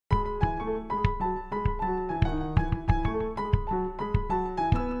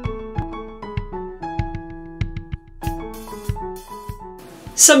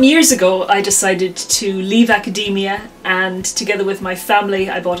Some years ago I decided to leave academia, and together with my family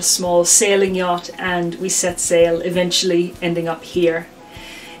I bought a small sailing yacht and we set sail, eventually ending up here.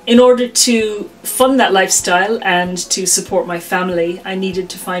 In order to fund that lifestyle and to support my family, I needed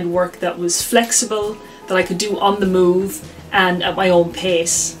to find work that was flexible, that I could do on the move and at my own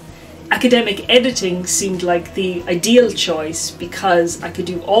pace. Academic editing seemed like the ideal choice because I could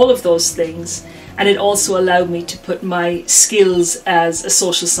do all of those things, and it also allowed me to put my skills as a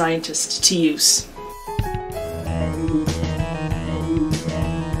social scientist to use.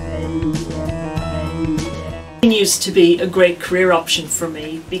 It continues to be a great career option for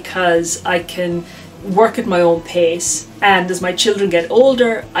me because I can work at my own pace, and as my children get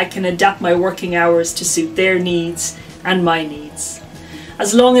older I can adapt my working hours to suit their needs and my needs.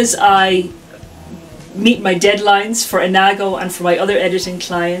 As long as I meet my deadlines for Enago and for my other editing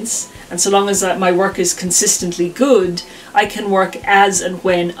clients, and so long as my work is consistently good, I can work as and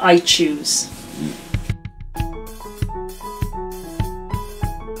when I choose.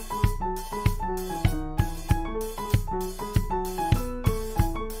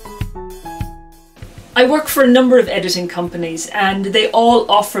 I work for a number of editing companies and they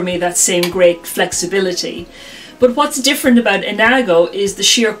all offer me that same great flexibility. But what's different about Enago is the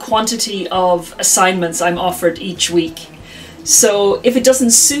sheer quantity of assignments I'm offered each week. So if it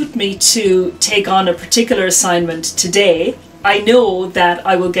doesn't suit me to take on a particular assignment today, I know that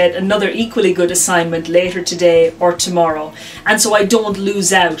I will get another equally good assignment later today or tomorrow, and so I don't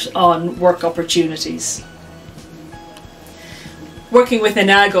lose out on work opportunities. Working with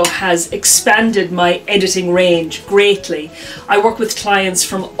Enago has expanded my editing range greatly. I work with clients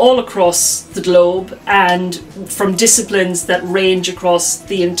from all across the globe and from disciplines that range across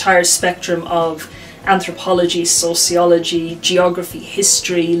the entire spectrum of anthropology, sociology, geography,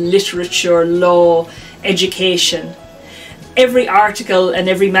 history, literature, law, education. Every article and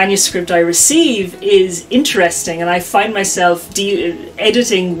every manuscript I receive is interesting, and I find myself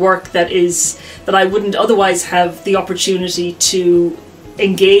editing work that I wouldn't otherwise have the opportunity to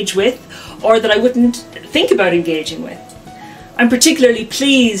engage with, or that I wouldn't think about engaging with. I'm particularly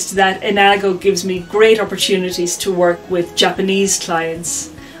pleased that Enago gives me great opportunities to work with Japanese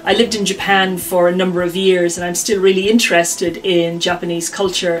clients. I lived in Japan for a number of years and I'm still really interested in Japanese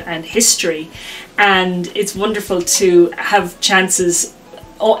culture and history, and it's wonderful to have chances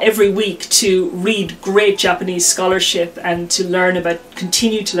every week to read great Japanese scholarship and to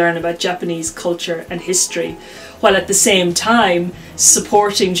continue to learn about Japanese culture and history, while at the same time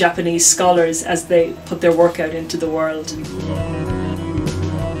supporting Japanese scholars as they put their work out into the world.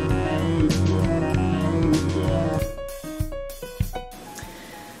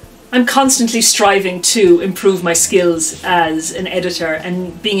 I'm constantly striving to improve my skills as an editor,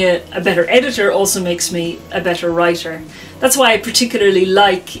 and being a better editor also makes me a better writer. That's why I particularly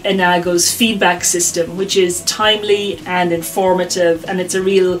like Enago's feedback system, which is timely and informative, and it's a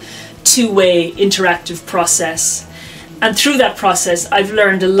real two-way interactive process. And through that process I've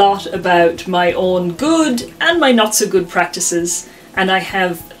learned a lot about my own good and my not so good practices, and I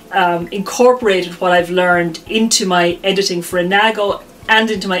have incorporated what I've learned into my editing for Enago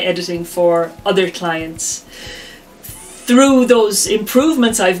and into my editing for other clients. Through those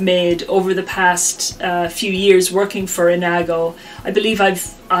improvements I've made over the past few years working for Enago, I believe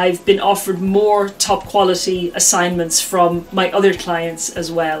I've been offered more top quality assignments from my other clients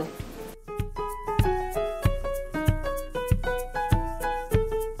as well.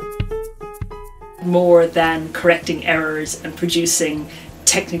 More than correcting errors and producing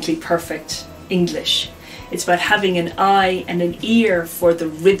technically perfect English. It's about having an eye and an ear for the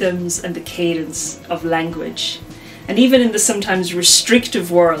rhythms and the cadence of language. And even in the sometimes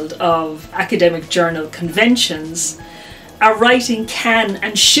restrictive world of academic journal conventions, our writing can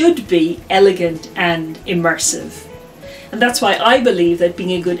and should be elegant and immersive. And that's why I believe that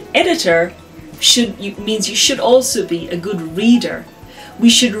being a good editor means you should also be a good reader. We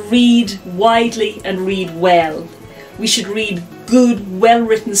should read widely and read well. We should read good,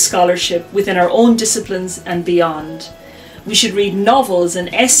 well-written scholarship within our own disciplines and beyond. We should read novels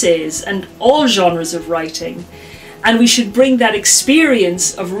and essays and all genres of writing, and we should bring that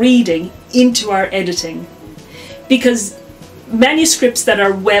experience of reading into our editing, because manuscripts that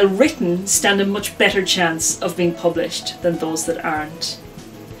are well written stand a much better chance of being published than those that aren't.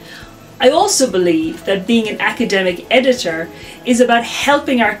 I also believe that being an academic editor is about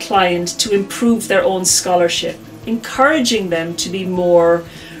helping our client to improve their own scholarship, encouraging them to be more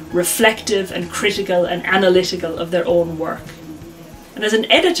reflective and critical and analytical of their own work. And as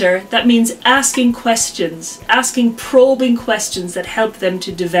an editor, that means asking questions, asking probing questions that help them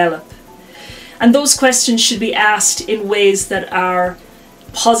to develop. And those questions should be asked in ways that are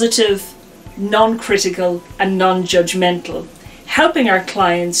positive, non-critical and non-judgmental, helping our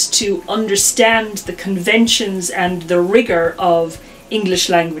clients to understand the conventions and the rigour of English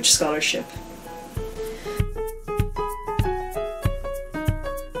language scholarship.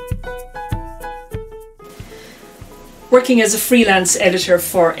 Working as a freelance editor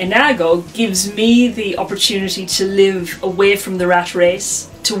for Enago gives me the opportunity to live away from the rat race,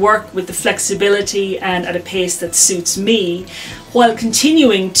 to work with the flexibility and at a pace that suits me, while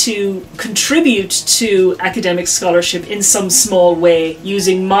continuing to contribute to academic scholarship in some small way,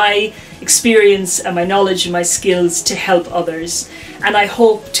 using my experience and my knowledge and my skills to help others. And I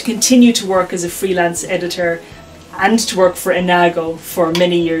hope to continue to work as a freelance editor and to work for Enago for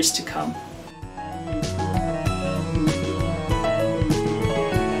many years to come.